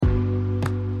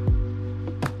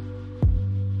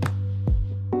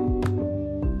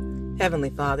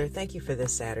Heavenly Father, thank you for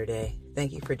this Saturday.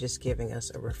 Thank you for just giving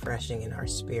us a refreshing in our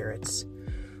spirits.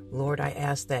 Lord, I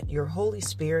ask that your Holy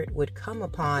Spirit would come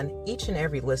upon each and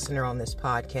every listener on this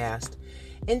podcast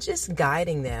and just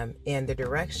guiding them in the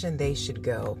direction they should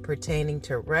go pertaining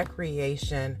to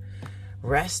recreation,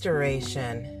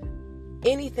 restoration,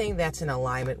 anything that's in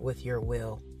alignment with your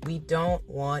will. We don't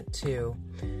want to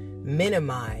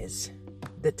minimize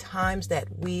the times that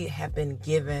we have been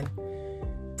given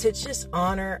to just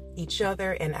honor each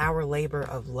other and our labor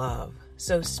of love.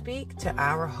 So speak to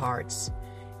our hearts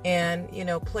and,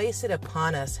 place it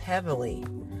upon us heavily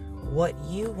what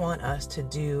you want us to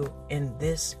do in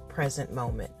this present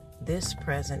moment, this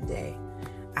present day.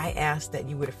 I ask that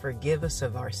you would forgive us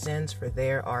of our sins, for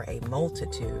there are a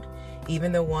multitude,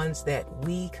 even the ones that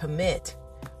we commit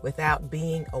without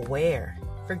being aware.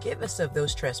 Forgive us of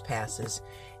those trespasses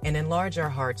and enlarge our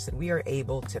hearts that we are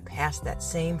able to pass that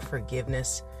same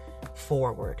forgiveness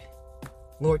forward.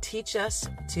 Lord, teach us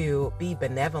to be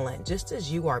benevolent just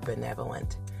as you are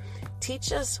benevolent.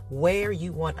 Teach us where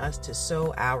you want us to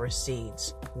sow our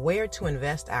seeds, where to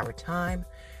invest our time,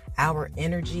 our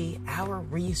energy, our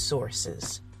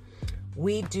resources.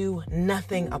 We do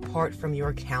nothing apart from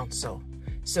your counsel.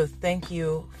 So thank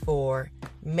you for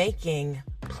making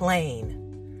plain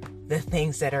the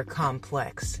things that are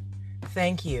complex.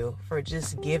 Thank you for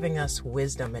just giving us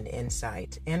wisdom and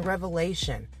insight and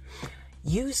revelation.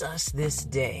 Use us this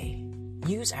day.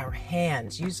 Use our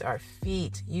hands, use our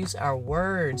feet, use our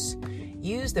words,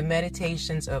 use the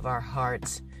meditations of our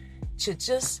hearts to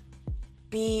just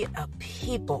be a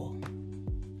people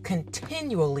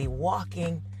continually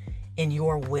walking in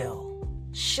your will,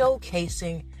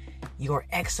 showcasing your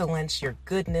excellence, your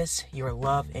goodness, your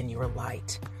love, and your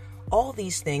light. All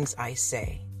these things I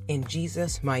say in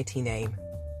Jesus' mighty name.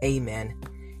 Amen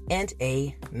and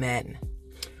amen.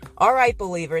 All right,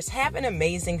 believers, have an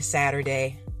amazing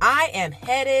Saturday. I am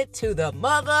headed to the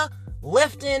mother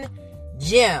lifting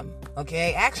gym.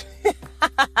 Okay, actually,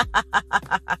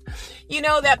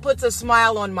 that puts a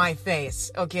smile on my face.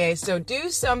 Okay, so do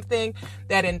something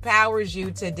that empowers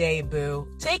you today, boo.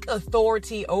 Take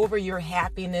authority over your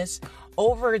happiness,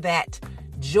 over that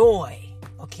joy.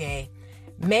 Okay,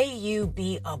 may you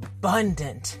be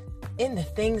abundant in the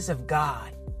things of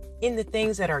God, in the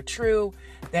things that are true,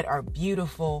 that are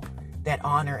beautiful, that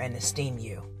honor and esteem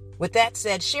you. With that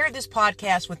said, share this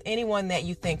podcast with anyone that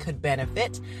you think could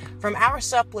benefit from our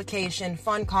supplication,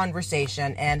 fun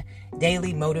conversation, and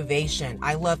daily motivation.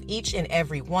 I love each and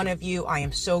every one of you. I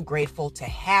am so grateful to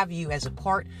have you as a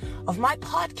part of my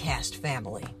podcast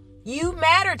family. You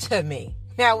matter to me.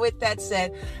 Now, with that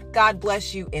said, God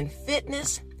bless you in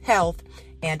fitness, health,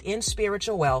 and in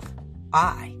spiritual wealth.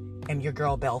 I am your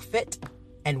girl, Bell Fit,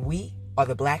 and we are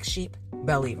the Black Sheep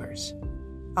Believers.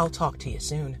 I'll talk to you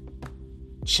soon.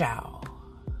 Ciao.